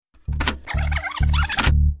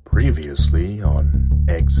Previously on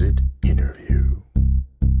Exit Interview.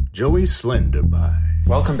 Joey Slenderby.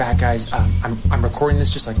 Welcome back, guys. I'm recording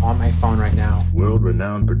this just like on my phone right now.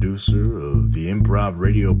 World-renowned producer of the improv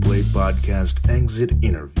radio play podcast Exit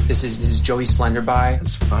Interview. This is Joey Slenderby.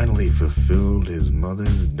 Has finally fulfilled his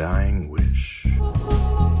mother's dying wish.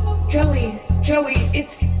 Joey,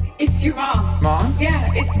 it's your mom. Mom?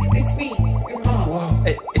 Yeah, it's me, your mom. Whoa,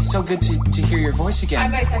 it's so good to hear your voice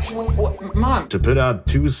again. I'm bisexual. What? Mom? To put out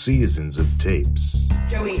 2 seasons of tapes.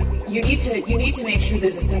 Joey, you need to make sure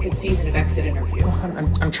there's a second season of Exit Interview.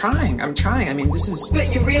 I'm trying. I mean, this is...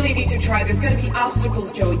 But you really need to try. There's gonna be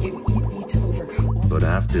obstacles, Joey, you need to overcome. But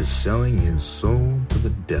after selling his soul to the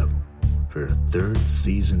devil for a 3rd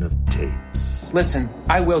season of tapes. Listen,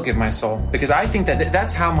 I will give my soul, because I think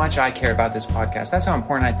that's how much I care about this podcast. That's how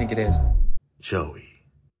important I think it is. Joey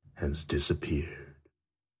has disappeared,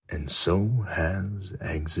 and so has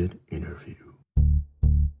Exit Interview.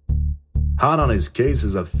 Hot on his case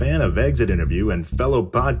is a fan of Exit Interview and fellow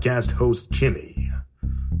podcast host Kimmy.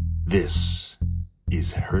 This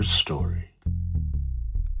is her story.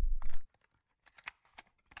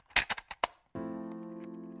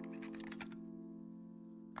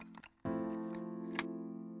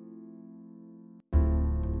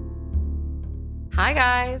 Hi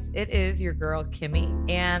guys, it is your girl Kimmy,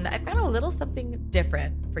 and I've got a little something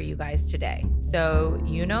different for you guys today. So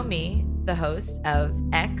you know me, the host of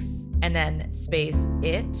X and then space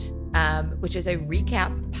It, which is a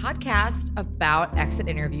recap podcast about Exit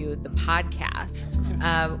Interview, the podcast,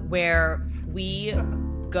 where we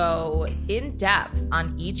go in depth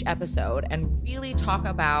on each episode and really talk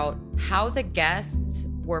about how the guests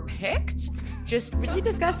were picked. Just really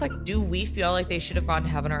discuss, like, do we feel like they should have gone to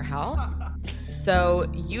heaven or hell? So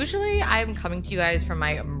usually I'm coming to you guys from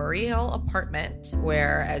my Murray Hill apartment,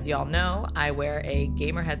 where, as y'all know, I wear a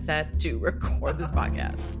gamer headset to record this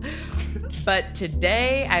podcast. But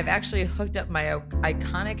today I've actually hooked up my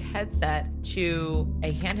iconic headset to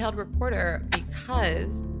a handheld recorder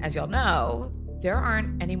because, as y'all know, there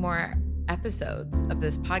aren't any more episodes of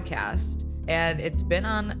this podcast. And it's been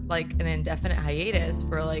on like an indefinite hiatus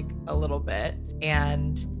for like a little bit.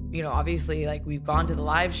 And you know, obviously, like, we've gone to the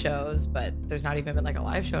live shows, but there's not even been like a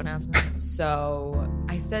live show announcement. So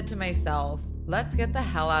I said to myself, let's get the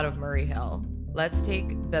hell out of Murray Hill. Let's take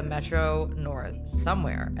the Metro North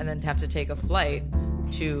somewhere and then have to take a flight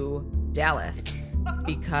to Dallas,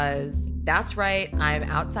 because that's right, I'm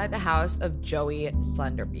outside the house of Joey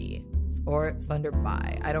Slenderby, or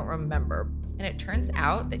Slenderby. I don't remember. And it turns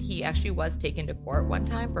out that he actually was taken to court one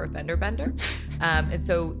time for a fender bender. And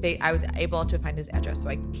so I was able to find his address. So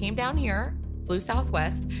I came down here, flew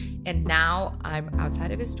Southwest, and now I'm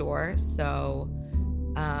outside of his door. So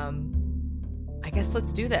I guess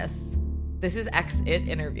let's do this. This is Exit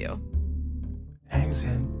Interview. Exit.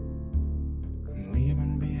 I'm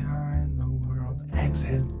leaving behind the world.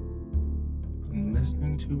 Exit. I'm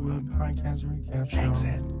listening to a podcast recap show.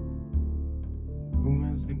 Exit. Who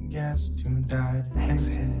is the guest who died?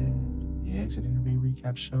 Exit. The Exit Interview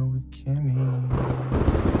recap show with Kimmy.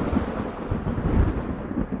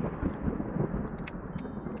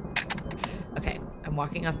 Okay, I'm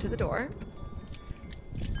walking up to the door.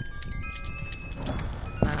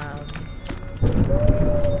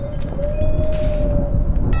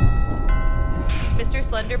 Mr.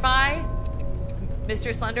 Slenderby?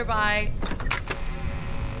 Mr. Slenderby?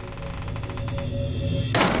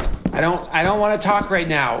 I don't want to talk right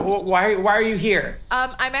now. Why are you here?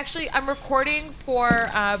 I'm recording for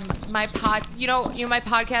my my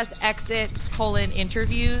podcast Exit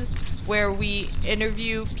Interviews, where we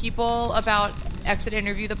interview people about Exit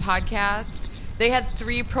Interview, the podcast. They had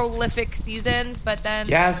 3 prolific seasons, but then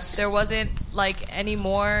there wasn't like any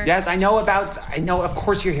more. Yes, I know, of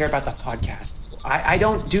course you're here about the podcast. I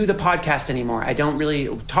don't do the podcast anymore. I don't really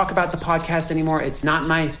talk about the podcast anymore. It's not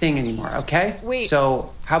my thing anymore, okay? Wait.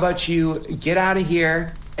 So how about you get out of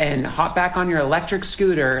here and hop back on your electric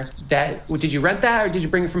scooter. Did you rent that or did you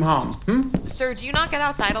bring it from home? Sir, do you not get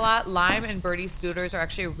outside a lot? Lime and Birdie scooters are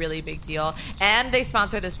actually a really big deal. And they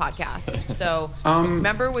sponsor this podcast. So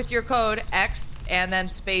remember, with your code X and then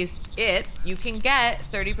space IT, you can get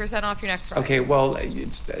 30% off your next ride. Okay, well,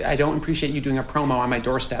 I don't appreciate you doing a promo on my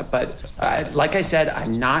doorstep, but like I said,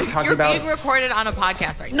 I'm not talking about... You're being recorded on a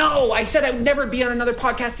podcast right now. No, I said I would never be on another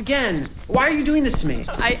podcast again. Why are you doing this to me?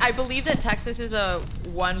 I believe that Texas is a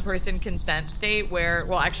one-person consent state where,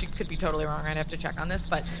 well, actually, could be totally wrong. I'd have to check on this,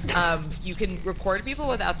 but you can record people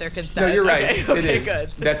without their consent. No, you're right. Okay, it is. Good.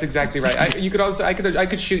 That's exactly right. I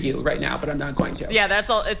could shoot you right now, but I'm not going to. Yeah, that's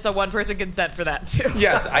all. It's a one-person consent for that too.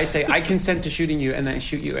 Yes, I say I consent to shooting you, and then I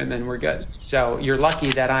shoot you, and then we're good. So you're lucky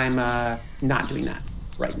that I'm not doing that.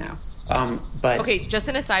 right now. But Okay, just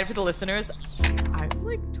an aside for the listeners, I'm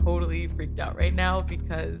like totally freaked out right now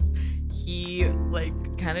because he like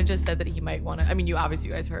kind of just said that he might want to. I mean, you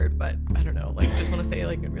guys heard, but I don't know. Like, just want to say it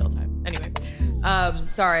like in real time. Anyway,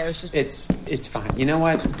 sorry, I was just. It's fine. You know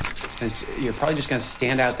what? Since you're probably just gonna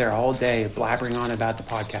stand out there all day blabbering on about the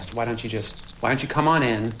podcast, why don't you come on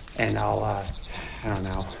in and I'll I don't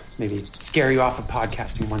know, maybe scare you off of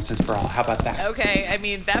podcasting once and for all. How about that? Okay, I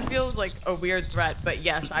mean, that feels like a weird threat, but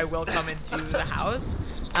yes, I will come into the house.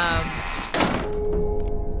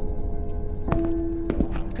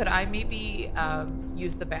 Could I maybe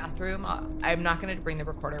use the bathroom? I'm not going to bring the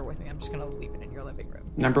recorder with me. I'm just going to leave it in your living room.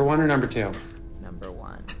 Number 1 or number 2? Number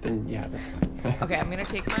 1. Then yeah, that's fine. Okay, I'm going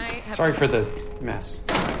to take my... Sorry for the mess.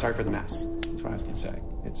 That's what I was going to say.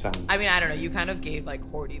 It's I mean, I don't know. You kind of gave like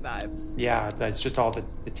hoardy vibes. Yeah, that's just all the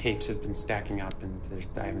tapes have been stacking up, and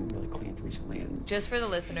I haven't really cleaned recently. And just for the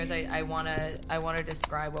listeners, I wanna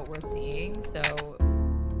describe what we're seeing. So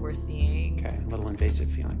we're seeing. Okay, a little invasive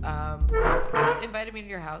feeling. Invited me to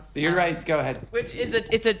your house. You're right. Go ahead. Which is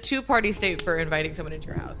it's a 2-party state for inviting someone into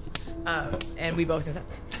your house, and we both consent.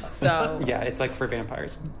 So yeah, it's like for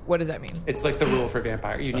vampires. What does that mean? It's like the rule for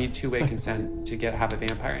vampire. You need 2-way consent to have a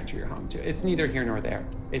vampire enter your home too. It's neither here nor there.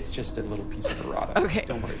 It's just a little piece of errata. Okay.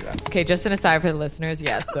 Don't worry about it. Okay, just an aside for the listeners.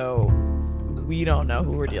 Yeah, so we don't know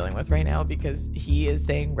who we're dealing with right now because he is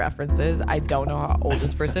saying references. I don't know how old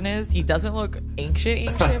this person is. He doesn't look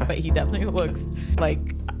ancient, but he definitely looks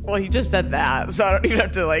like, well, he just said that, so I don't even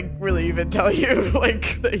have to like really even tell you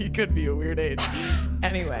like that he could be a weird age.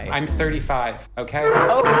 Anyway. I'm 35, okay?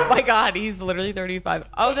 Oh my God, he's literally 35.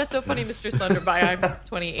 Oh, that's so funny, Mr. Slenderby. I'm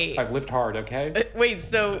 28. I've lived hard, okay? Wait,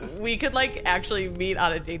 so we could like actually meet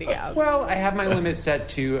on a dating app? Well, I have my limit set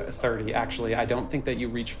to 30, actually. I don't think that you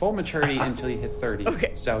reach full maturity until you hit 30.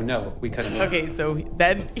 Okay. So no, we couldn't. Okay, so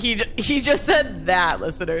then he just said that,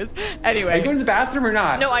 listeners. Anyway. Are you going to the bathroom or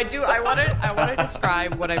not? No, I do. I want to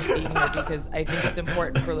describe what I'm seeing here because I think it's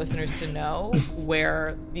important for listeners to know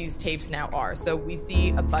where these tapes now are. So we see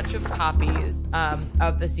a bunch of copies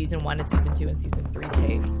of the season 1 and season 2 and season 3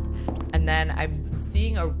 tapes. And then I'm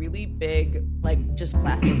seeing a really big, like, just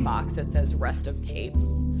plastic box that says rest of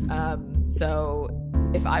tapes. So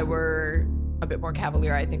if I were a bit more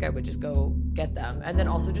cavalier, I think I would just go get them. And then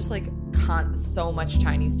also just like so much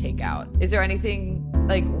Chinese takeout. Is there anything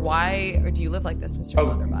like why, or do you live like this, Mr.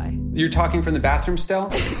 Slenderby? You're talking from the bathroom still?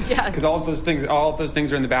 Yes. Because all of those things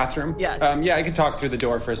are in the bathroom? Yes. Yeah, I can talk through the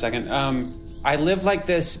door for a second. I live like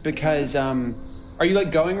this because, are you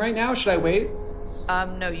like going right now? Should I wait?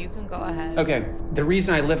 No, you can go ahead. Okay. The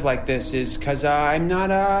reason I live like this is because I'm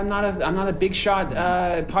not a big shot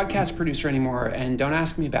podcast producer anymore, and don't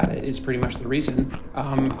ask me about it. Is pretty much the reason.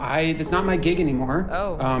 It's not my gig anymore.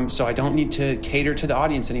 Oh. So I don't need to cater to the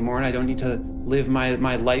audience anymore, and I don't need to live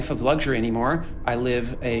my life of luxury anymore. I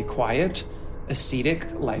live a quiet, ascetic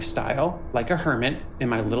lifestyle like a hermit in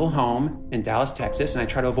my little home in Dallas, Texas, and I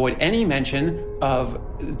try to avoid any mention of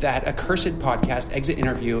that accursed podcast, Exit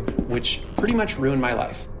Interview, which pretty much ruined my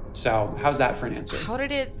life. So how's that for an answer? How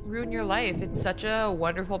did it ruin your life? It's such a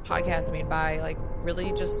wonderful podcast made by like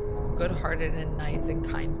really just good-hearted and nice and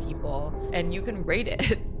kind people, and you can rate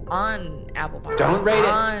it on Apple Podcasts. Don't rate it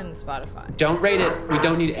on Spotify. Don't rate it. We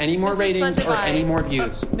don't need any more Mr. ratings or Slenderby. any more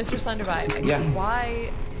views. Mr. Slenderby, Yeah. why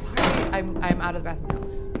I'm out of the bathroom now.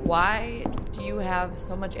 Why do you have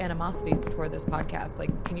so much animosity toward this podcast?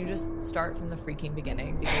 Like, can you just start from the freaking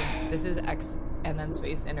beginning? Because this is X and then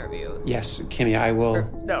space interviews. Yes, Kimmy, I will.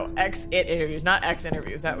 No, X it interviews, not X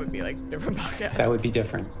interviews. That would be like different podcast. That would be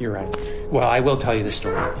different. You're right. Well, I will tell you the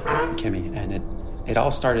story, Kimmy, and it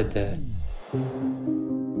all started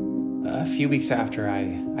a few weeks after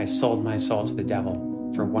I sold my soul to the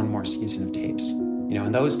devil for one more season of tapes. You know,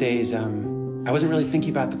 in those days, I wasn't really thinking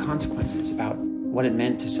about the consequences, about what it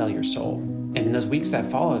meant to sell your soul. And in those weeks that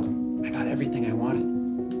followed, I got everything I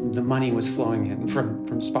wanted. The money was flowing in from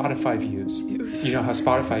Spotify views. You know how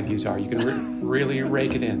Spotify views are. You can really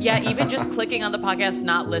rake it in. Yeah, even just clicking on the podcast,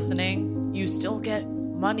 not listening, you still get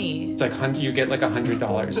money. It's like you get like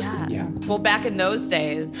 $100. Yeah. Well, back in those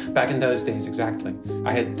days. Back in those days, exactly.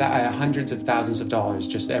 I had hundreds of thousands of dollars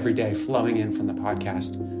just every day flowing in from the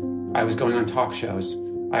podcast. I was going on talk shows.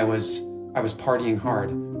 I was partying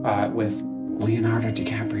hard with Leonardo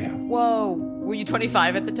DiCaprio. Whoa, were you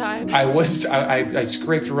 25 at the time? I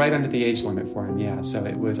scraped right under the age limit for him, yeah, so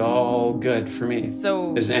it was all good for me.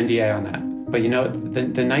 So there's an NDA on that. But you know,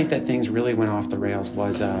 the night that things really went off the rails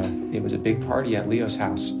was it was a big party at Leo's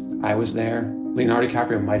house. I was there. Leonardo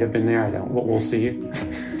DiCaprio might have been there. We'll see.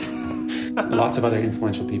 Lots of other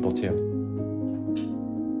influential people too.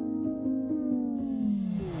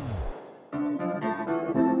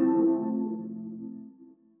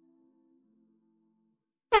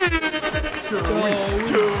 Let's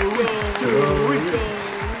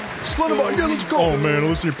go. Oh man, I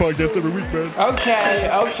listen to your podcast every week, man.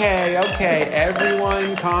 Okay.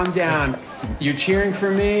 Everyone, calm down. You're cheering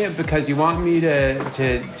for me because you want me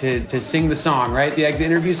to sing the song, right? The exit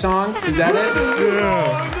interview song. Is that it?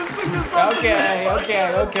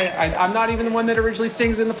 Yeah. Okay. I'm not even the one that originally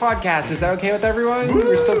sings in the podcast. Is that okay with everyone?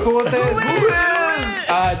 We're still cool with it?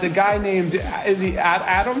 It's a guy named, is he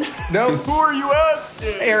Adam? No. Who are you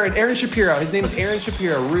asking? Aaron Shapiro. His name is Aaron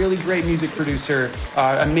Shapiro. Really great music producer.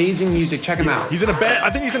 Amazing music. Check him out. He's in a band. I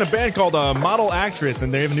think he's in a band called Model Actress,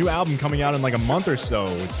 and they have a new album coming out in like a month or so.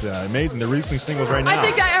 It's amazing. They're releasing singles right now. I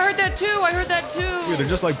think I heard that too. Dude, they're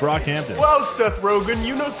just like Brockhampton. Wow, Seth Rogen,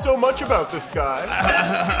 you know so much about this guy.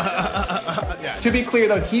 To be clear,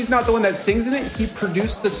 though, he's not the one that sings in it. He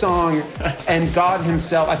produced the song, and God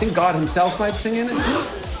himself, I think God himself might sing in it.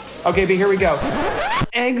 Okay, but here we go.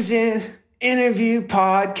 Exit interview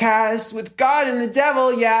podcast with God and the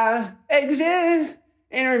devil, yeah. Exit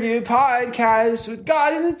interview podcast with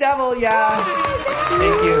God and the devil, yeah.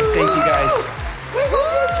 Thank you guys.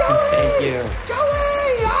 Thank you. Joey! Joey!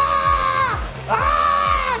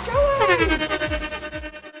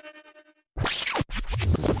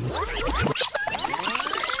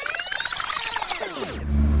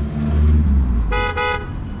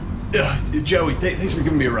 Joey, thanks for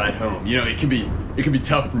giving me a ride home. You know, it can be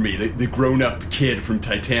tough for me, the grown-up kid from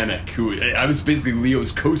Titanic, who I was basically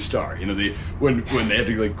Leo's co-star. You know, when they had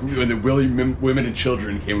to when the women and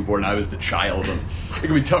children came aboard, and I was the child. And it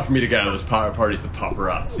can be tough for me to get out of those parties to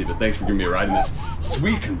paparazzi. But thanks for giving me a ride in this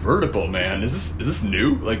sweet convertible, man. Is this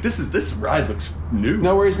new? Like this ride looks new.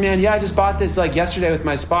 No worries, man. Yeah, I just bought this like yesterday with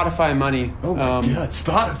my Spotify money. Oh my God,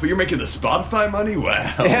 Spotify! You're making the Spotify money?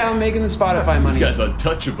 Wow. Yeah, I'm making the Spotify money. This guy's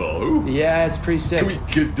untouchable. Ooh. Yeah, it's pretty sick.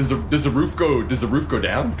 Does the roof go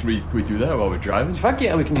down? Can we do that while we're driving? Fuck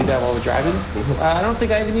yeah, we can do that while we're driving. I don't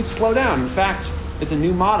think I even need to slow down. In fact, it's a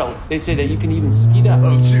new model. They say that you can even speed up.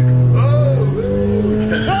 Oh shoot!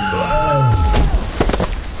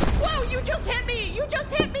 Whoa! You just hit me!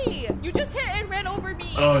 You just hit and ran over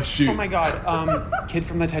me! Oh shoot! Oh my God, kid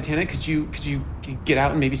from the Titanic, could you get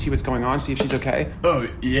out and maybe see what's going on, see if she's okay? Oh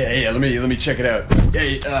yeah. Let me check it out.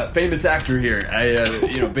 Hey, famous actor here.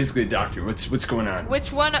 Basically a doctor. What's going on?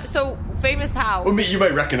 Which one? So famous how? Well, you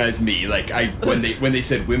might recognize me. Like when they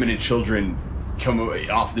said women and children come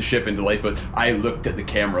off the ship into lifeboats, I looked at the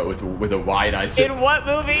camera with a wide eye. In what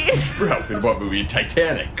movie? Bro, in what movie? In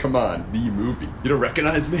Titanic. Come on, the movie. You don't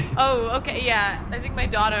recognize me? Oh, okay, yeah. I think my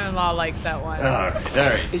daughter-in-law likes that one. All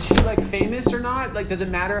right. Is she like famous or not? Like, does it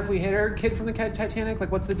matter if we hit her? Kid from the Titanic?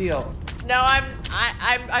 Like, what's the deal? No, I'm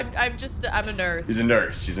a nurse.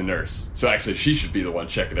 She's a nurse. So actually, she should be the one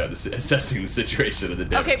checking out, assessing the situation of the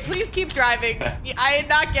day. Okay, please keep driving.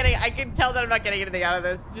 I can tell that I'm not getting anything out of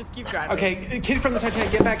this. Just keep driving. Okay, kid from the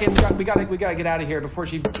Titanic, get back in. We gotta get out of here before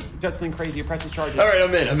she does something crazy or presses charges. All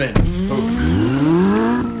right, I'm in.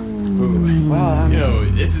 Well,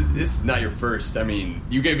 this is not your first. I mean,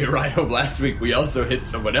 you gave me a ride home last week. We also hit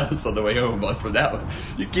someone else on the way home from that one.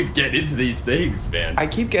 You keep getting into these things, man. I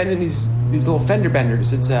keep getting in these little fender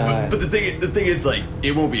benders. It's But the thing is, like,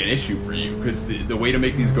 it won't be an issue for you because the way to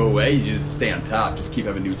make these go away is you just stay on top. Just keep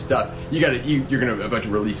having new stuff. You're about to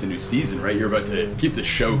release a new season, right? You're about to keep the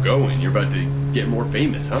show going. You're about to get more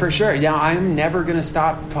famous, huh? For sure. Yeah, I'm never gonna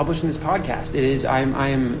stop publishing this podcast. It is.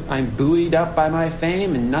 I'm buoyed up by my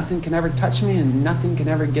fame, and nothing can ever touch me, and nothing can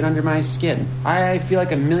ever get under my skin. I feel like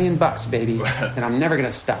 $1 million, baby, and I'm never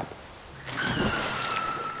gonna stop.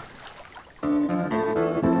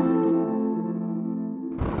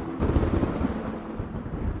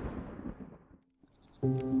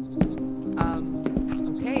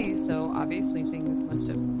 Okay, so obviously things must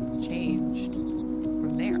have changed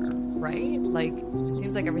from there, right? Like, it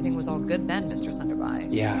seems like everything was all good then, Mr. Sunderby.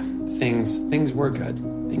 Yeah, things were good.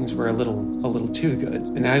 Things were a little too good.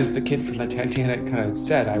 And as the kid from the Titanic kind of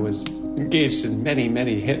said, I was engaged in many,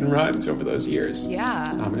 many hit and runs over those years.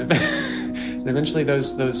 Yeah. And eventually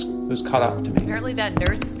those caught up to me. Apparently that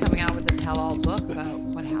nurse is coming out with a tell-all book about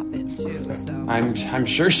what happened too. So I'm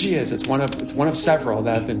sure she is. It's one of several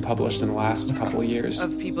that have been published in the last couple of years.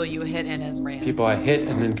 Of people you hit and ran. People I hit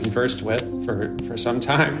and then conversed with for some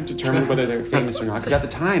time, determined whether they're famous or not. Because at the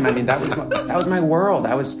time, I mean, that was my world.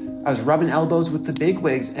 I was rubbing elbows with the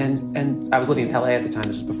bigwigs, and I was living in LA at the time.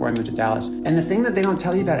 This was before I moved to Dallas. And the thing that they don't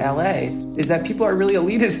tell you about LA is that people are really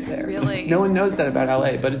elitist there. Really? No one knows that about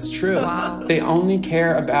LA, but it's true. Wow. They only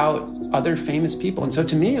care about other famous people. And so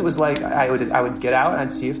to me, it was like I would get out and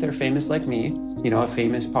I'd see if they're famous like me, a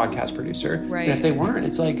famous podcast producer. Right. And if they weren't,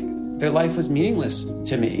 it's like their life was meaningless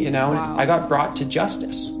to me, Wow. I got brought to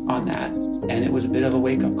justice on that. And it was a bit of a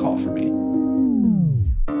wake-up call for me.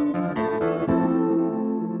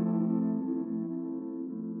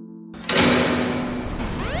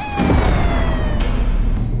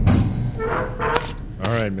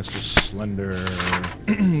 right, Mr. Slender,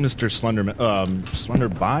 Mr. Slenderman,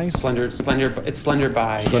 Slenderby? It's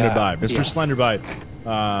Slenderby. Slenderby. Yeah. Mr. Yeah. Slenderby.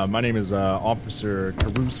 My name is Officer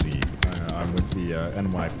Carusi. I'm with the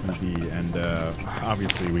NYPD, and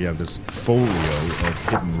obviously we have this folio of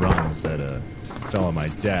hidden runs that fell on my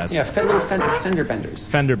desk. Yeah, fender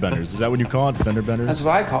benders. Fender benders. Is that what you call it? Fender benders? That's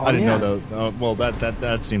what I call I them, didn't yeah. know though. Well,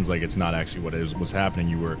 that seems like it's not actually what was happening.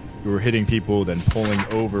 You were hitting people, then pulling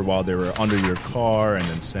over while they were under your car, and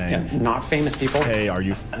then saying, Yeah, not famous people. "Hey, are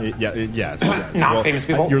you?" Yes. Not famous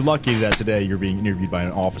people. You're lucky that today you're being interviewed by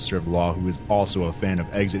an officer of law who is also a fan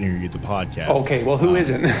of Exit Interview, the podcast. Okay, well, who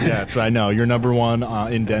isn't? Yeah, so I know you're number one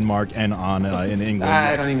in Denmark and in England.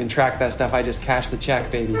 I don't even track that stuff. I just cash the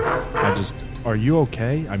check, baby. Are you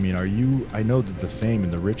okay? I mean, I know that the fame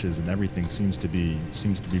and the riches and everything seems to be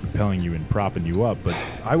propelling you and propping you up, but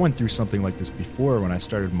I went through something like this before when I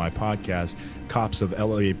started my podcast, Cops of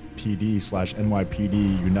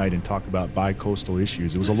LAPD/NYPD Unite and Talk About Bi-Coastal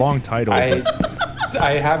Issues. It was a long title. I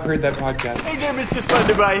have heard that podcast. Hey there, Mr.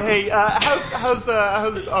 Slenderby. Hey, how's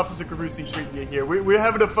Officer Carusi treating you here? We're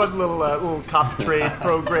having a fun little cop trade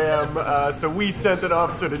program. So we sent an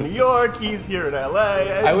officer to New York. He's here in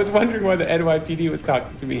LA. I was wondering why the NYPD was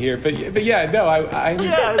talking to me here, but yeah, no, I'm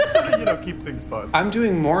Yeah, it's sort of keep things fun. I'm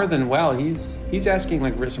doing more than well. He's asking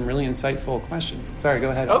like some really insightful questions. Sorry,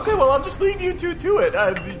 go ahead. Okay, officer. well I'll just leave you two to it.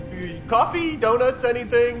 Coffee, donuts,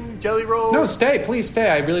 anything, jelly roll. No, stay, please stay.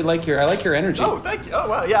 I like your energy. Oh, thank you. Oh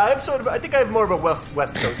wow, yeah, I think I have more of a West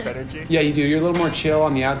Coast energy. Yeah, you do. You're a little more chill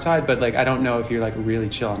on the outside, but like I don't know if you're like really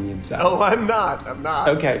chill on the inside. Oh, I'm not.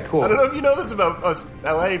 Okay, cool. I don't know if you know this about us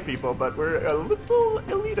LA people, but we're a little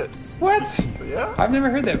elitist. What? Yeah. I've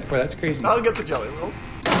never heard that before. That's crazy. I'll get the jelly rolls.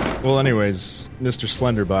 Well, anyways, Mr.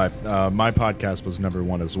 Slenderby, my podcast was number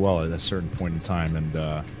one as well at a certain point in time, and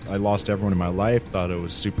I lost everyone in my life, thought it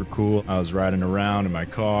was super cool. I was riding around in my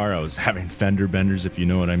car, I was having fender benders, if you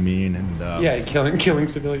know what I mean. And yeah, killing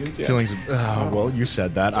civilians, yeah. Well, you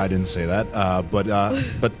said that, I didn't say that.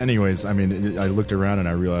 But anyways, I mean, I looked around and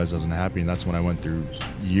I realized I wasn't happy, and that's when I went through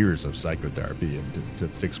years of psychotherapy and to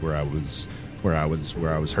fix where I was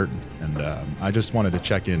hurting. And I just wanted to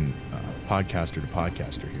check in, podcaster to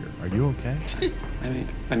podcaster here. Are you okay?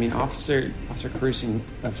 I mean, Officer Carusi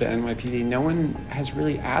of the NYPD, no one has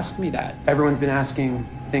really asked me that. Everyone's been asking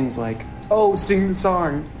things like, oh, sing the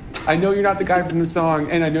song. I know you're not the guy from the song,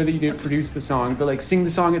 and I know that you didn't produce the song, but like, sing the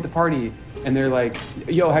song at the party. And they're like,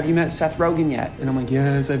 yo, have you met Seth Rogen yet? And I'm like,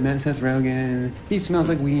 yes, I've met Seth Rogen. He smells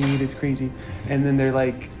like weed. It's crazy. And then they're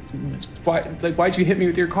like, why'd you hit me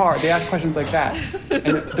with your car? They ask questions like that.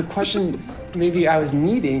 And the question maybe I was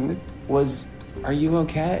needing was, are you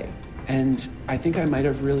okay? And I think I might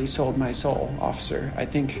have really sold my soul, officer. I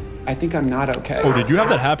think I'm not okay. Oh, did you have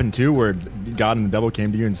that happen too, where God and the devil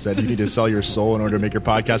came to you and said you need to sell your soul in order to make your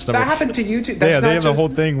podcast? That happened to you too? They have a whole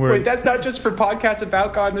thing where... Wait, that's not just for podcasts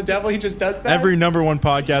about God and the devil? He just does that? Every number one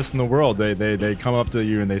podcast in the world, they come up to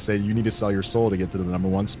you and they say you need to sell your soul to get to the number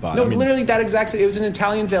one spot. No, literally that exact same... It was an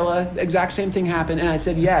Italian villa. The exact same thing happened, and I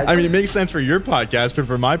said yes. I mean, it makes sense for your podcast, but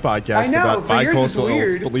for my podcast about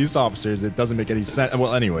bi-coastal police officers, it doesn't make any sense.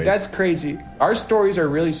 Well, anyways. That's crazy. Our stories are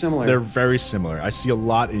really similar. They're very similar. I see a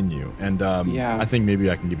lot in you, and yeah. I think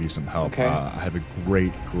maybe I can give you some help. Okay. I have a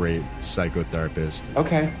great psychotherapist.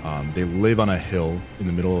 Okay. They live on a hill in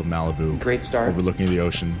the middle of Malibu. Great start. Overlooking the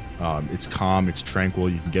ocean. It's calm. It's tranquil.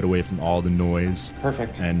 You can get away from all the noise.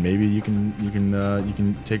 Perfect. And maybe you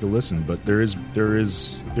can take a listen. But there is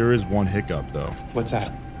one hiccup though. What's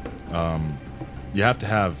that? You have to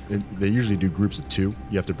have. They usually do groups of two.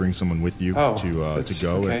 You have to bring someone with you to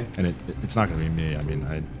go, okay. and it's not going to be me. I mean,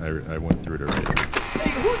 I went through it already. Hey,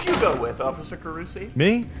 who'd you go with, Officer Carusi?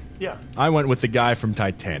 Me? Yeah. I went with the guy from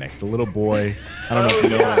Titanic, the little boy. I don't know if you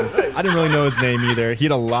know him. I didn't really know his name either. He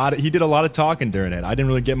did a lot of talking during it. I didn't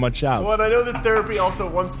really get much out. Well, and I know this therapy also,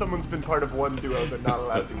 once someone's been part of one duo, they're not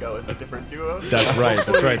allowed to go with a different duo. That's right.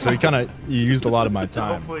 That's right. So he used a lot of my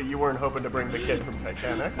time. Hopefully you weren't hoping to bring the kid from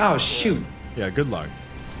Titanic. Oh, shoot. Yeah, good luck.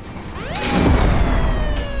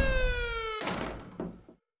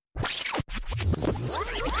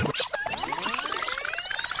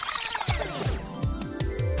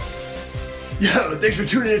 Yeah, thanks for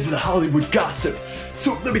tuning into the Hollywood Gossip.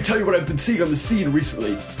 So let me tell you what I've been seeing on the scene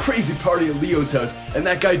recently. Crazy party at Leo's house, and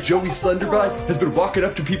that guy Joey Slenderby has been walking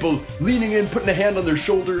up to people, leaning in, putting a hand on their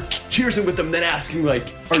shoulder, cheersing with them, then asking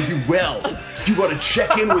like, are you well? Do you want to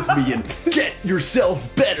check in with me and get yourself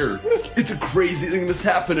better? It's a crazy thing that's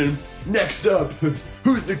happening. Next up,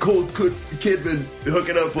 who's Nicole Kidman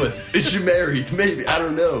hooking up with? Is she married? Maybe, I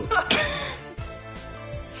don't know.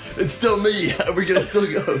 It's still me. Are we gonna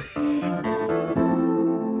still go?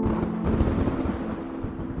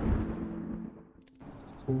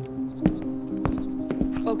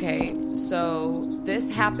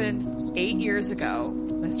 happened 8 years ago,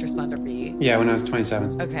 Mr. Slenderby. Yeah, when I was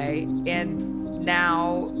 27. Okay, and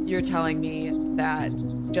now you're telling me that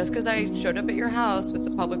just because I showed up at your house with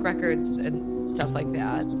the public records and stuff like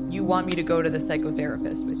that, you want me to go to the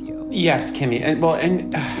psychotherapist with you? Yes, Kimmy.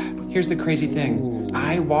 And here's the crazy thing.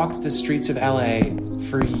 I walked the streets of LA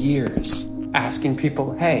for years asking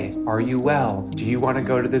people, hey, are you well? Do you want to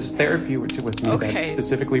go to this therapy with me that's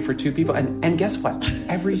specifically for two people? And guess what?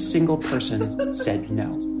 Every single person said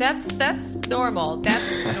no. That's normal.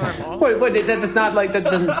 That's normal. What, that's not like, that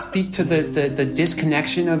doesn't speak to the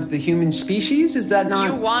disconnection of the human species? Is that not...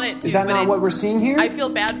 You want it to. Is that not what we're seeing here? I feel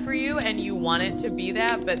bad for you, and you want it to be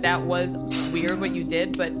that, but that was weird what you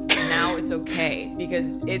did, but now it's okay, because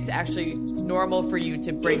it's actually normal for you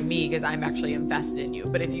to bring me, because I'm actually invested in you.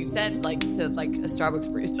 But if you said, like, to, like, a Starbucks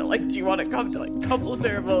barista, like, do you want to come to, like, couples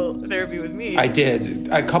therapy with me? I did.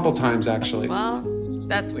 A couple times, actually. Well,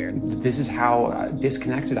 that's weird. This is how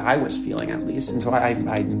disconnected I was feeling, at least. And so I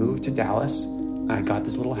moved to Dallas. I got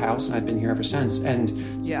this little house, and I've been here ever since. And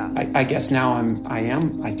yeah, I guess now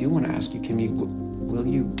I do want to ask you, Kimmy, will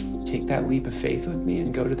you take that leap of faith with me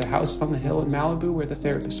and go to the house on the hill in Malibu where the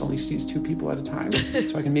therapist only sees two people at a time,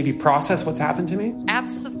 so I can maybe process what's happened to me?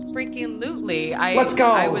 Absolutely. Let's go.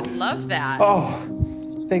 I would love that.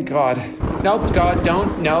 Oh, thank God. Nope, God,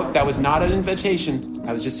 don't. No, that was not an invitation.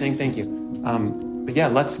 I was just saying thank you. But yeah,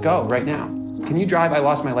 let's go right now. Can you drive? I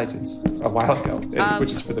lost my license a while ago,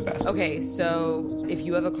 which is for the best. Okay, so if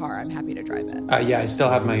you have a car, I'm happy to drive it. Yeah, I still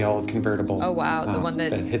have my old convertible. Oh, wow. The one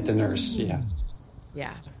that hit the nurse, yeah.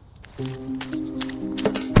 Yeah.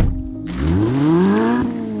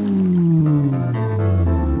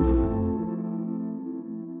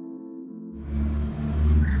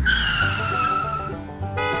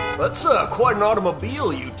 That's quite an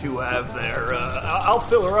automobile you two have there. I'll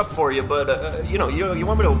fill her up for you, but you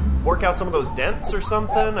want me to work out some of those dents or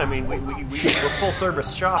something? I mean, we're full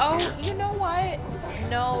service shop. Oh, you know what?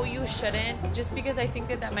 No, you shouldn't. Just because I think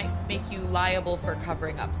that might make you liable for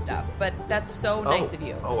covering up stuff. But that's so nice of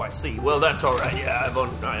you. Oh, I see. Well, that's all right. Yeah,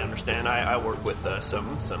 I understand. I work with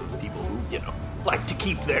some people who, like to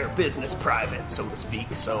keep their business private, so to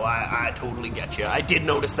speak. So I totally get you. I did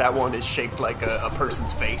notice that one is shaped like a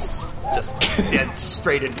person's face, just dead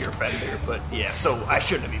straight into your fender. But yeah, so I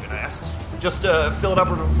shouldn't have even asked. Just fill it up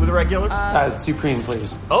with a regular? Supreme,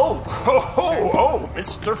 please. Oh,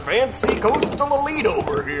 Mr. Fancy Coastal Elite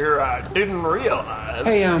over here. I didn't realize.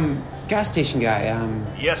 Hey, gas station guy,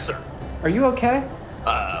 Yes, sir. Are you okay?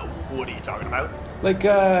 What are you talking about? Like,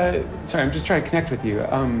 sorry, I'm just trying to connect with you.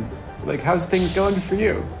 Like, how's things going for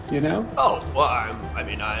you, Oh, well,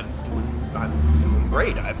 I'm doing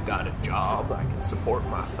great. I've got a job. I can support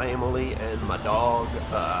my family and my dog.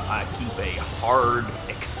 I keep a hard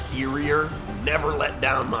exterior. Never let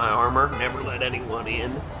down my armor. Never let anyone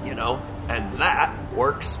in, And that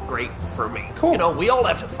works great for me. Cool. We all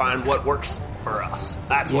have to find what works for us.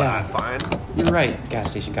 That's what I find. You're right,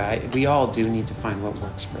 gas station guy. We all do need to find what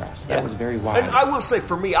works for us. That was very wise. And I will say,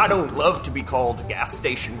 for me, I don't love to be called gas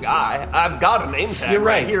station guy. I've got a name tag. You're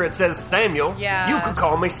right. Here it says Samuel. Yeah. You could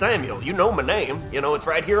call me Samuel. You know my name. It's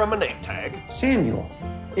right here on my name tag. Samuel.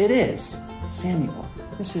 It is. Samuel.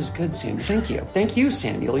 This is good, Samuel. Thank you. Thank you,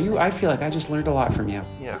 Samuel. I feel like I just learned a lot from you.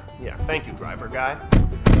 Yeah. Thank you, driver guy.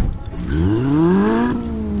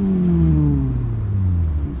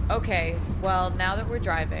 Okay, well, now that we're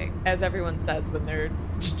driving, as everyone says when they're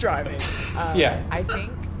driving, yeah. I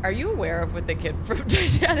think, are you aware of what the kid from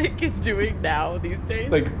Titanic is doing now these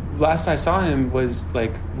days? Like, last I saw him was,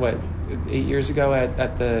 like, what, 8 years ago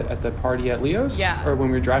at the party at Leo's? Yeah. Or when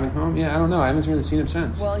we were driving home? Yeah, I don't know. I haven't really seen him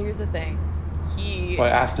since. Well, here's the thing. Well, I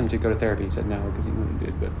asked him to go to therapy. He said no because he knew he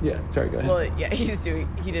did. But yeah, sorry, go ahead. Well, yeah, he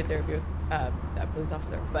did therapy with that police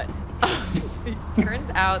officer. But it turns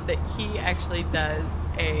out that he actually does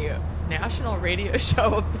a national radio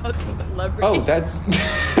show about celebrities. Oh, that's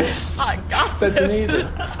hot gossip. That's amazing.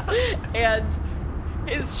 And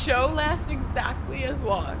his show lasts exactly as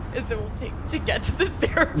long as it will take to get to the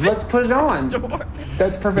therapist. Let's put it on. Door.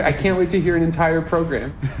 That's perfect. I can't wait to hear an entire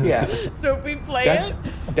program. Yeah. So if we play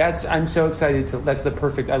I'm so excited that's the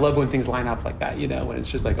perfect. I love when things line up like that, when it's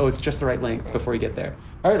just like, oh, it's just the right length before you get there.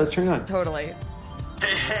 All right, let's turn it on. Totally.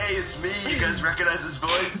 Hey, it's me. You guys recognize this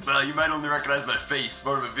voice? Well, you might only recognize my face.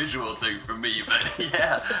 More of a visual thing for me. But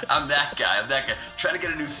yeah, I'm that guy. Trying to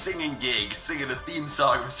get a new singing gig. Singing a theme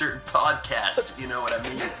song of a certain podcast, if you know what I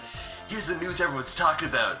mean. Here's the news everyone's talking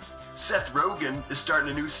about. Seth Rogen is starting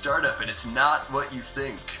a new startup, and it's not what you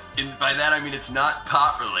think. And by that, I mean it's not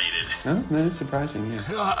pot-related. Oh, that's surprising, yeah.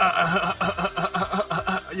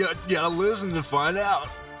 Yeah, listen to find out.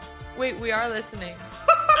 Wait, we are listening.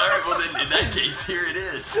 right, well then, in that case, here it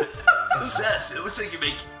is. Seth, it looks like you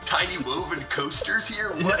make tiny woven coasters here.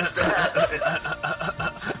 What's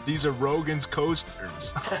that? These are Rogan's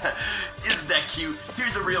coasters. Isn't that cute?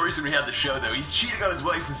 Here's the real reason we had the show, though. He's cheating on his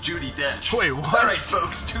wife with Judi Dench. Wait, what? All right,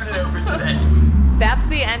 folks, tune it over today. That's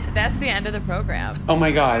the end. That's the end of the program. Oh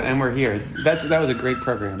my god, and we're here. That was a great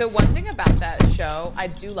program. The one thing about that show, I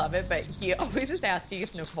do love it, but he always is asking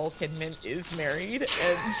if Nicole Kidman is married,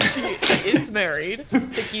 and she is married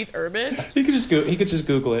to Keith Urban. He could just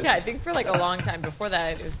Google it. Yeah, I think for like a long time before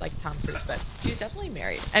that, it was like Tom Cruise, but she's definitely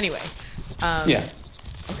married. Anyway, Yeah.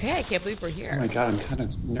 okay, I can't believe we're here. Oh my god, I'm kind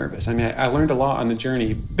of nervous. I mean, I learned a lot on the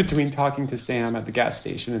journey between talking to Sam at the gas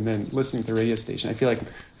station and then listening to the radio station. I feel like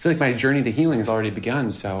my journey to healing has already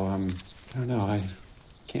begun. So I don't know. I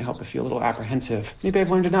can't help but feel a little apprehensive. Maybe I've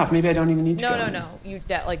learned enough. Maybe I don't even need to. No. You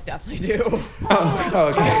definitely do.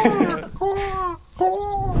 Oh, okay.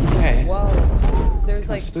 Hey. Whoa, there's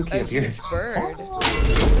like spooky a up here. huge bird.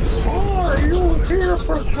 Are you here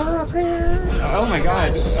for therapy? Oh my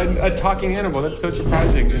god, a talking animal. That's so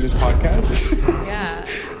surprising in this podcast. Yeah.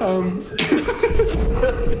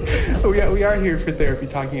 We are here for therapy,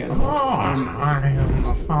 talking animal. I am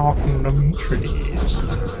the Falcon Demetrius.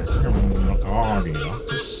 I'm the guardian of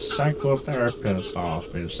the psychotherapist's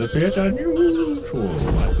office. A bit unusual,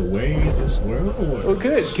 like the way this world works. Oh,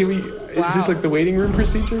 good. Can we? Is this like the waiting room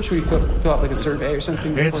procedure? Should we fill out like a survey or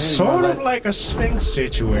something? It's beforehand? sort of like a Sphinx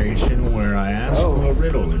situation where I ask for a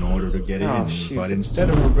riddle in order to get in. Shoot. But instead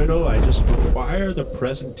of a riddle, I just require the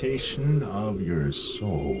presentation of your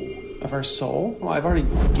soul. Of our soul? Well, I've already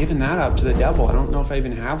given that up to the devil. I don't know if I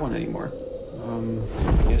even have one anymore.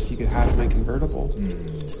 I guess you could have my convertible.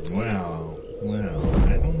 Well, I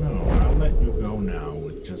don't know. I'll let you go now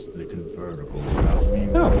with just the convertible without me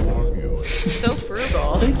more you. So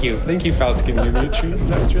frugal. Thank you, Falcon Demetrius.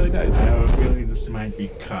 That was really nice. I have a feeling this might be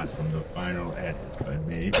cut from the final edit, but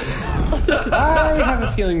maybe not. I have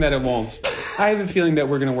a feeling that it won't. I have a feeling that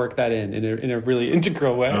we're going to work that in a really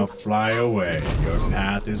integral way. Now fly away. Your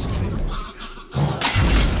path is clear.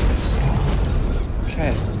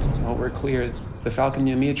 Okay. Well, we're clear. The Falcon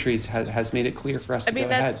Demetrius has made it clear for us to go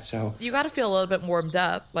ahead. So you got to feel a little bit warmed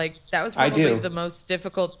up. Like that was I probably do. the most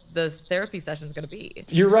difficult the therapy session's going to be.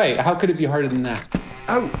 you're right. How could it be harder than that?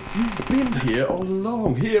 Oh, you've been here all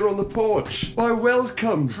along, here on the porch. Why,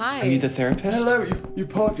 welcome. Hi. Are you the therapist? Hello, you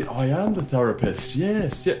parked it. I am the therapist,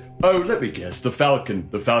 yes. Yeah. Oh, let me guess, the Falcon.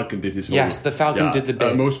 The Falcon did his whole... Yes, the Falcon did the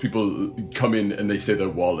bit. Most people come in and they say their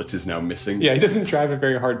wallet is now missing. Yeah, he doesn't drive a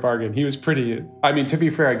very hard bargain. He was pretty... I mean, to be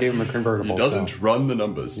fair, I gave him a convertible. He doesn't run the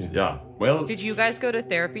numbers. Yeah. Well... Did you guys go to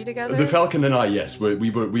therapy together? The Falcon and I, yes.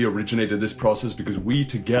 We originated this process because we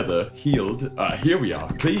together healed... here we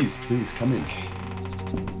are. Please, come in.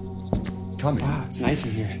 Come in. Wow, it's nice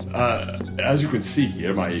in here. As you can see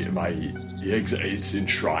here, it's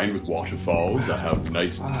enshrined with waterfalls. I have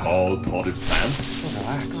nice, tall, potted plants. So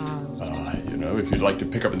relaxed. If you'd like to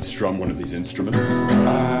pick up and strum one of these instruments.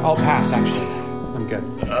 I'll pass, actually. I'm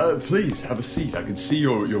good. Please, have a seat. I can see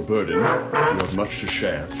your burden. You have much to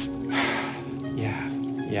share.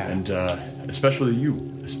 Yeah. And especially you.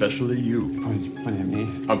 Pointing at me.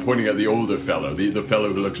 I'm pointing at the older fellow, the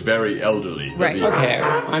fellow who looks very elderly. Right. Okay,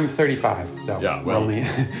 I'm 35, so Yeah, well-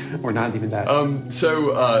 we're not even that.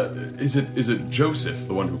 Is it Joseph,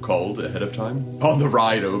 the one who called ahead of time? On the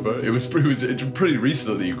ride over? It was pretty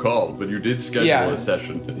recent that you called, but you did schedule a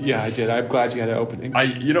session. Yeah, I did. I'm glad you had an opening.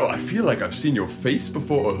 I feel like I've seen your face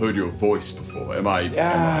before or heard your voice before. Am I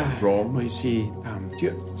wrong? Well, you see, I'm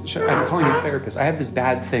calling you a therapist. I have this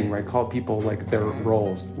bad thing where I call people like their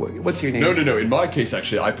roles. What's your name? No. In my case,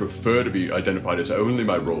 actually, I prefer to be identified as only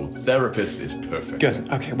my role. Therapist is perfect. Good.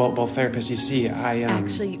 Okay. Well, therapist. You see, I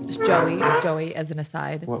Actually, Joey, as an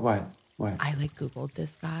aside. What? I Googled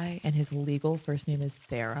this guy, and his legal first name is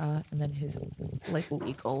Thera, and then his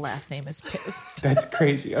legal last name is Pissed. That's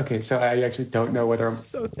crazy. Okay, so I actually don't know whether I'm.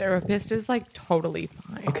 So therapist is totally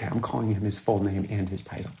fine. Okay, I'm calling him his full name and his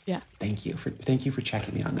title. Yeah. Thank you for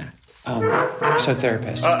checking me on that. So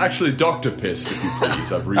therapist. Actually, Dr. Pissed, if you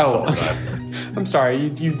please. I've rethought that. I'm sorry.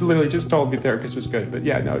 You literally just told me therapist was good, but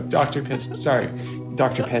yeah, no, Dr. Pissed. Sorry,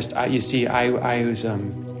 Dr. Pissed. You see, I was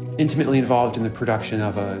intimately involved in the production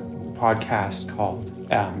of a podcast called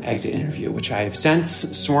Exit Interview, which I have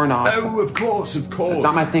since sworn off. Oh, of course. It's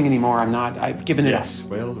not my thing anymore. I've given it up. Yes.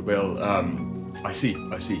 Well. I see.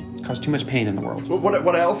 It's caused too much pain in the world. Well,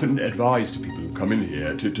 what I often advise to people who come in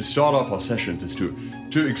here to start off our sessions is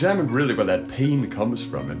to examine really where that pain comes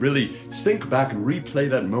from and really think back and replay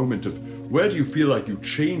that moment of where do you feel like you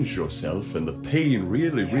changed yourself and the pain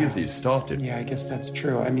really started. Yeah, I guess that's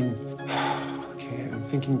true. I mean, okay, Okay, I'm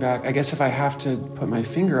thinking back. I guess if I have to put my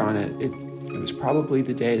finger on it, it was probably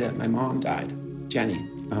the day that my mom died, Jenny.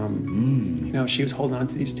 You know, she was holding on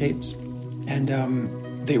to these tapes, and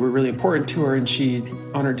they were really important to her, and she,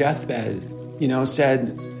 on her deathbed, you know,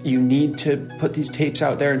 said, you need to put these tapes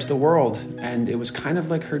out there into the world. And it was kind of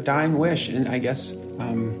like her dying wish. And I guess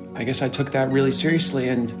I took that really seriously,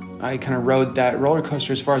 and I kind of rode that roller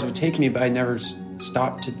coaster as far as it would take me, but I never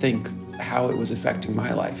stopped to think how it was affecting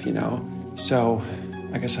my life, you know? So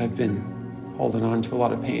I guess I've been holding on to a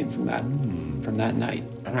lot of pain from that night.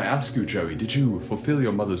 And I ask you, Joey, did you fulfill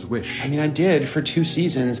your mother's wish? I mean, I did for 2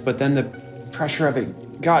 seasons, but then the pressure of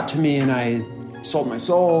it got to me, and I sold my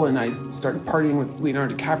soul, and I started partying with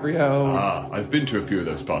Leonardo DiCaprio. I've been to a few of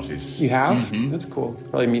those parties. You have? That's cool.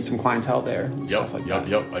 Probably meet some clientele there and stuff like that.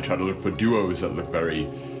 Yep. I try to look for duos that look very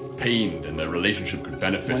pained and their relationship could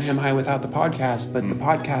benefit. What am I without the podcast? But the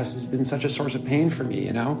podcast has been such a source of pain for me,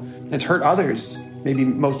 you know? It's hurt others. Maybe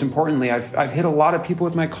most importantly, I've hit a lot of people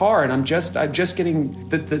with my car, and I'm just getting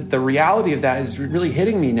the reality of that is really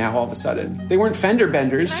hitting me now all of a sudden. They weren't fender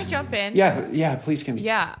benders. Can I jump in? Yeah, please, Kim.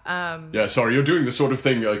 Yeah. Yeah, sorry, you're doing the sort of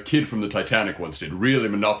thing a kid from the Titanic once did, really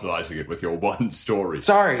monopolizing it with your one story.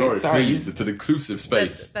 Sorry. Please, it's an inclusive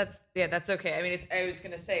space. That's okay. I mean, I was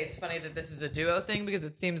gonna say it's funny that this is a duo thing because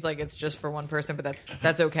it seems like it's just for one person, but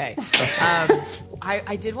that's okay.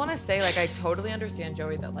 I did want to say, like, I totally understand,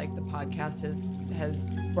 Joey, that like the podcast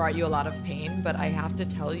has brought you a lot of pain, but I have to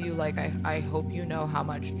tell you, like, I hope you know how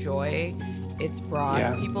much joy it's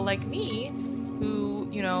brought people like me who,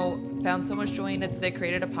 you know, found so much joy in it that they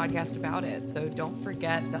created a podcast about it. So don't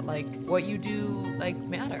forget that, like, what you do, like,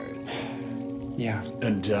 matters. Yeah.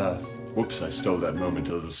 And, whoops, I stole that moment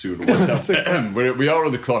a little soon. What's up? We are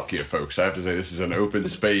on the clock here, folks. I have to say this is an open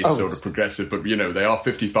space, sort of progressive, but, you know, they are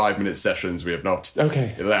 55-minute sessions. We have not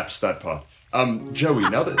elapsed that part. Joey,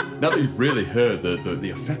 now that you've really heard the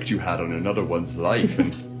effect you had on another one's life,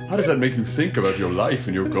 and how does that make you think about your life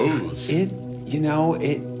and your goals?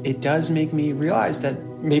 It does make me realize that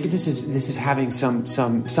maybe this is having some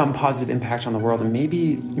positive impact on the world, and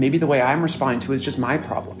maybe the way I'm responding to it is just my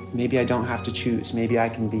problem. Maybe I don't have to choose. Maybe I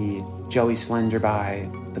can be Joey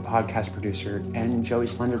Slenderby, the podcast producer, and Joey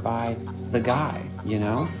Slenderby, the guy, you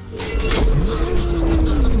know?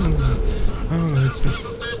 Oh, it's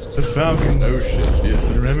the Falcon. Oh shit, yes.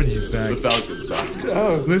 The Remedy's back. The Falcon's back.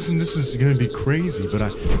 Oh. Listen, this is gonna be crazy,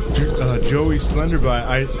 but Joey Slenderby,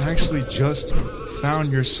 I actually just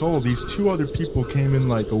found your soul. These 2 other people came in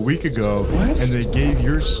like a week ago. What? And they gave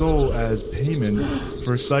your soul as payment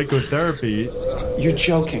for psychotherapy. You're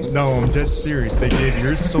joking. No, I'm dead serious. They gave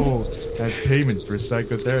your soul as payment for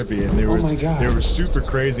psychotherapy, and they were Oh my God. they were super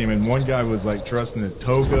crazy. I mean, one guy was like trusting a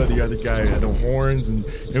toga, the other guy had the horns, and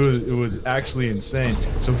it was actually insane.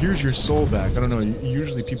 So here's your soul back. I don't know.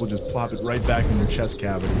 Usually people just plop it right back in their chest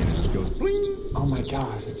cavity, and it just goes bling. Oh my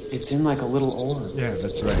God. It's in like a little orb. Yeah,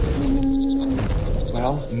 that's right.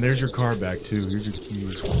 Well, And there's your car back too. Here's your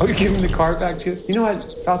keys. oh, you're giving the car back too? You know what,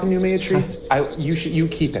 Falcon, you made treats? You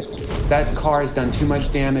keep it. That car has done too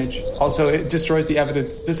much damage. Also, it destroys the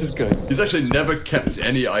evidence. This is good. He's actually never kept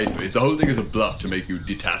any item. The whole thing is a bluff to make you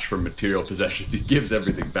detach from material possessions. He gives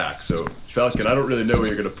everything back. So, Falcon, I don't really know where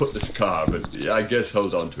you're going to put this car, but yeah, I guess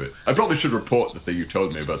hold on to it. I probably should report the thing you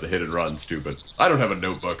told me about the hit and runs too, but I don't have a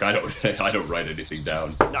notebook. I don't write anything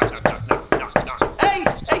down. Knock. Hey,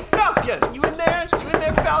 Falcon! You in there?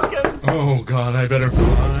 Falcon? Oh God, I better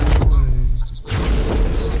fly.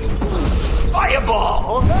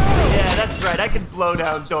 Fireball! Yeah, that's right. I can blow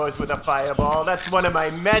down doors with a fireball. That's one of my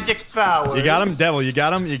magic powers. You got him, Devil. You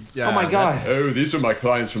got him. Oh my God. Oh, these are my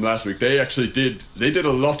clients from last week. They actually did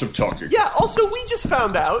a lot of talking. Yeah, also, we just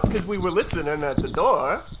found out, because we were listening at the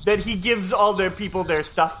door, that he gives all their people their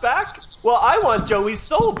stuff back. Well, I want Joey's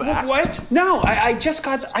soul back. What? No, I just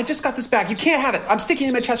got this back. You can't have it. I'm sticking it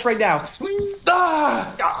in my chest right now.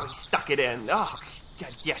 Ah! Oh, he stuck it in. Oh,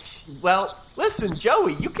 yes. Well, listen,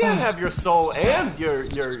 Joey, you can't have your soul and your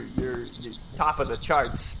top of the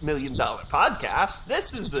charts $1 million podcast.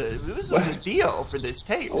 This was a deal for this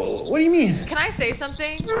tape. What do you mean? Can I say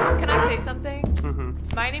something?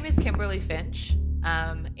 Mm-hmm. My name is Kimberly Finch,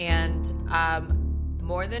 and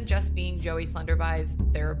more than just being Joey Slenderby's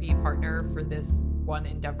therapy partner for this one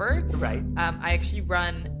endeavor, right? I actually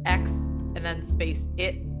run X and then space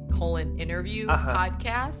it :interview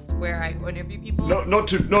podcast where I interview people. Not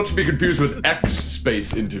to be confused with X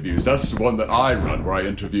space interviews. That's the one that I run, where I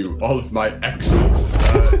interview all of my exes.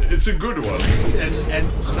 It's a good one. And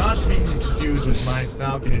not to be confused with my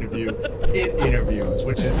Falcon interview, it interviews,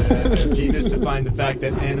 which is a demystifying the fact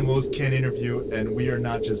that animals can interview and we are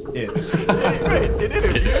not just it. Right, it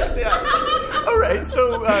interviews, yeah. All right,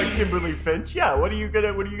 so Kimberly Finch, yeah, what are you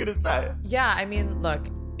gonna say? Yeah, I mean, look,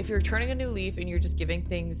 if you're turning a new leaf and you're just giving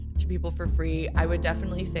things to people for free, I would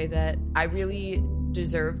definitely say that I really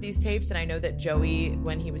deserve these tapes, and I know that Joey,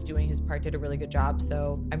 when he was doing his part, did a really good job,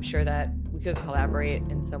 so I'm sure that we could collaborate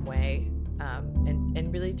in some way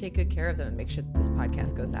and really take good care of them and make sure that this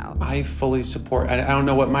podcast goes out. I fully support. I don't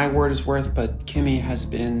know what my word is worth, but Kimmy has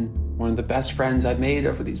been one of the best friends I've made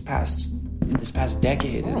over this past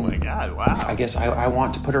decade. Oh my God! Wow. I guess I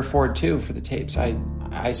want to put her forward too for the tapes. I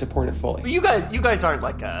support it fully. You guys aren't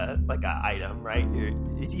like a item, right?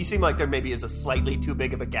 You seem like there maybe is a slightly too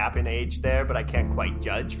big of a gap in age there, but I can't quite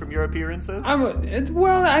judge from your appearances. Do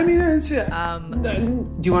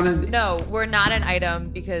you want to? No, we're not an item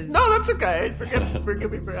because... No, that's okay.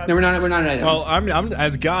 Forgive me for asking. No, we're not an item. Well, I'm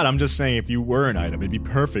as God, I'm just saying if you were an item, it'd be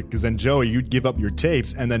perfect because then Joey, you'd give up your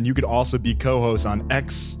tapes and then you could also be co-host on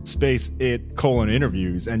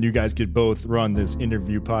X_it:_interviews and you guys could both run this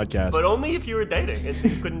interview podcast. But only if you were dating. You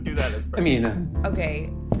couldn't do that as friends. Okay,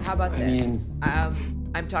 how about this?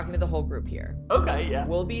 I'm talking to the whole group here. Okay, yeah.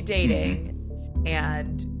 We'll be dating,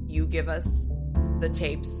 and you give us the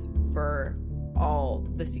tapes for all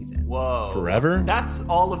the seasons. Whoa. Forever? That's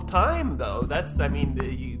all of time, though. This is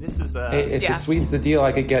a... Hey, if it sweetens the deal,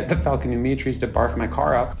 I could get the Falcon Dimitris to barf my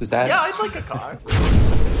car up. Does that... Yeah, I'd like a car.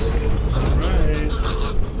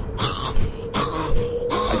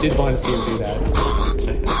 I did want to see him do that.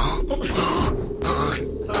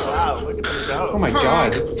 Wow, look at him go. Oh my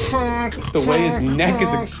God. The way his neck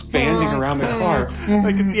is expanding around the car.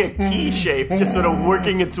 I can see a key shape just sort of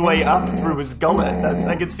working its way up through his gullet.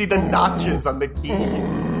 I can see the notches on the key.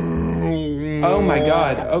 Oh my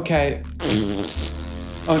God. Okay.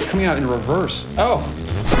 Oh, it's coming out in reverse. Oh.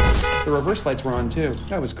 The reverse lights were on too.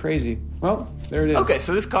 That was crazy. Well, there it is. Okay,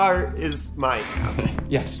 so this car is mine now.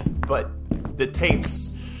 Yes. But the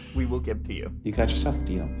tapes we will give to you. You got yourself a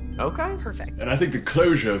deal. Okay. Perfect. And I think the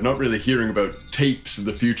closure of not really hearing about tapes in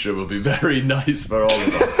the future will be very nice for all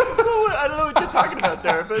of us. I don't know what you're talking about,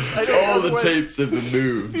 therapist. I don't All know the tapes have been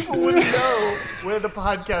moved. People wouldn't know where the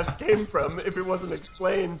podcast came from if it wasn't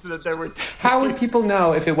explained that there were tapes. How would people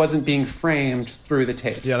know if it wasn't being framed through the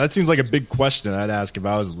tapes? Yeah, that seems like a big question I'd ask if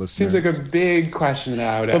I was a listener. Seems like a big question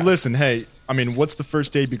that I would But ask. listen, hey, I mean, what's the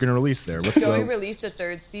first tape you're going to release there? What's Joey the... released a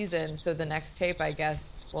third season, so the next tape, I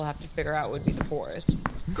guess, we'll have to figure out would be the fourth.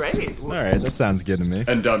 Great. All right, that sounds good to me.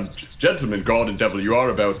 And gentlemen, God and Devil, you are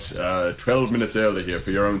about 12 minutes early here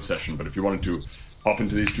for your own session, but if you wanted to hop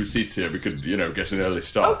into these two seats here, we could, get an early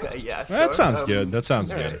start. Okay, yeah, sure. That sounds good. That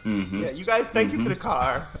sounds good. Yeah, you guys, thank you for the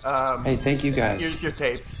car. Hey, thank you guys. Here's your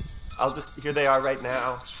tapes. Here they are right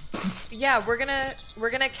now. Yeah, we're gonna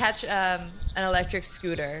catch an electric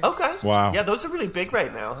scooter. Okay. Wow. Yeah, those are really big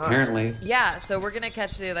right now, huh? Apparently. Yeah, so we're gonna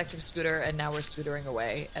catch the electric scooter, and now we're scootering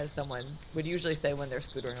away, as someone would usually say when they're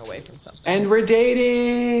scootering away from something. And we're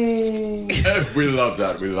dating. We love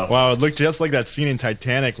that. We love Wow, it looked just like that scene in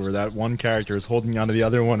Titanic where that one character is holding onto the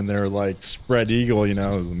other one and they're like spread eagle, It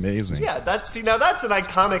was amazing. Yeah, that's an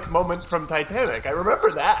iconic moment from Titanic. I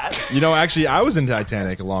remember that. Actually, I was in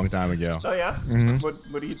Titanic a long time ago. Oh yeah? Mm-hmm.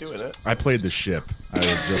 What do you do in it? I played the ship. I was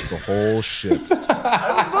just the whole ship.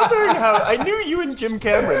 I was wondering how. I knew you and Jim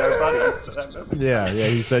Cameron are buddies. So that remember. Yeah.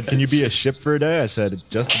 He said, "Can you be a ship for a day?" I said,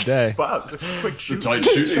 "Just a day." Wow, quick It's a shoot. tight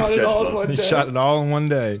shooting schedule. He shot it all in one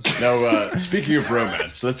day. Now, speaking of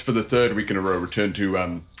romance, let's for the third week in a row return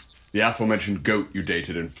to the aforementioned goat you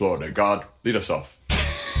dated in Florida. God, lead us off.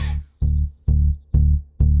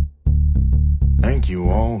 Thank you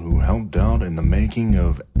all who helped out in the making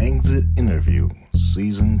of Exit Interview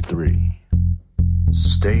Season 3.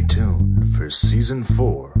 Stay tuned for Season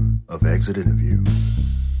 4 of Exit Interview,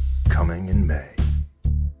 coming in May.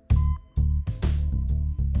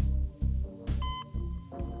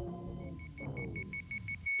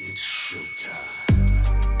 It's showtime.